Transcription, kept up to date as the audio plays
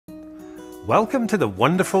Welcome to the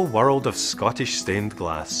wonderful world of Scottish stained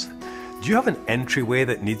glass. Do you have an entryway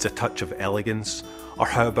that needs a touch of elegance? Or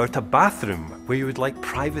how about a bathroom where you would like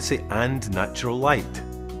privacy and natural light?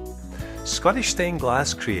 Scottish stained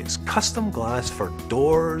glass creates custom glass for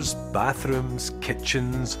doors, bathrooms,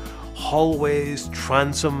 kitchens, hallways,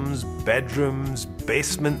 transoms, bedrooms,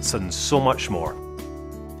 basements and so much more.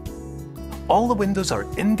 All the windows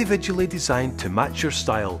are individually designed to match your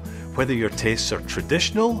style, whether your tastes are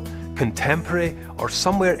traditional, contemporary or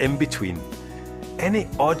somewhere in between. Any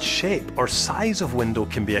odd shape or size of window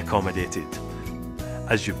can be accommodated.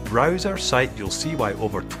 As you browse our site, you'll see why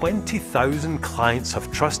over 20,000 clients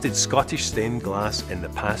have trusted Scottish stained glass in the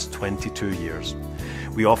past 22 years.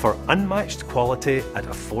 We offer unmatched quality at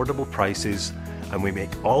affordable prices, and we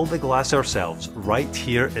make all the glass ourselves right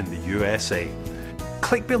here in the USA.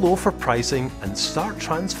 Click below for pricing and start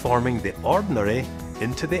transforming the ordinary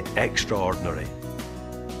into the extraordinary.